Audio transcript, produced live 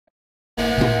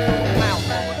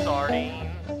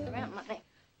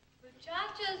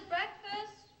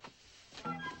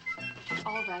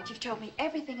told me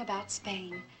everything about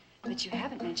Spain, but you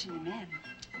haven't mentioned the men.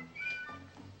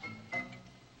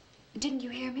 Didn't you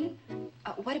hear me?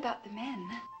 What about the men?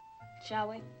 Shall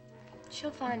we? She'll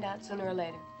find out sooner or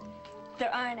later.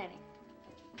 There aren't any.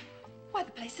 Why,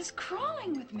 the place is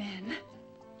crawling with men.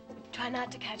 Try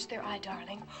not to catch their eye,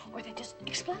 darling, or they just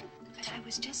explode. But I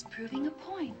was just proving a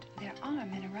point. There are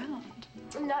men around.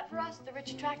 Not for us. The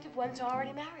rich, attractive ones are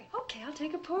already married. Okay, I'll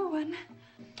take a poor one.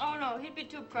 Oh, no, he'd be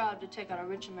too proud to take on a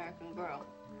rich American girl.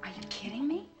 Are you kidding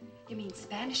me? You mean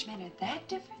Spanish men are that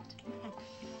different?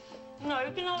 No,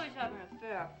 you can always have an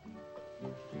affair.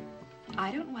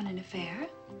 I don't want an affair.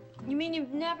 You mean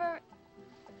you've never...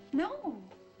 No.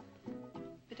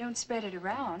 But don't spread it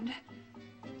around.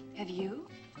 Have you?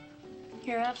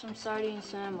 Here, have some sardine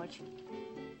sandwich.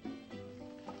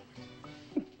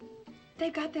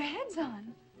 They've got their heads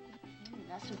on.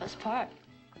 That's the best part.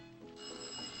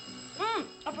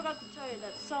 I forgot to tell you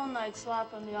that selenite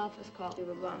slap on the office call.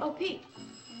 Oh, Pete.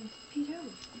 Pete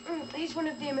who? He's one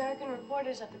of the American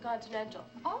reporters at the Continental.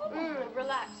 Oh.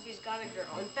 Relax, he's got a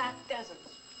girl. In fact, dozens.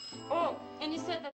 Oh, and you said that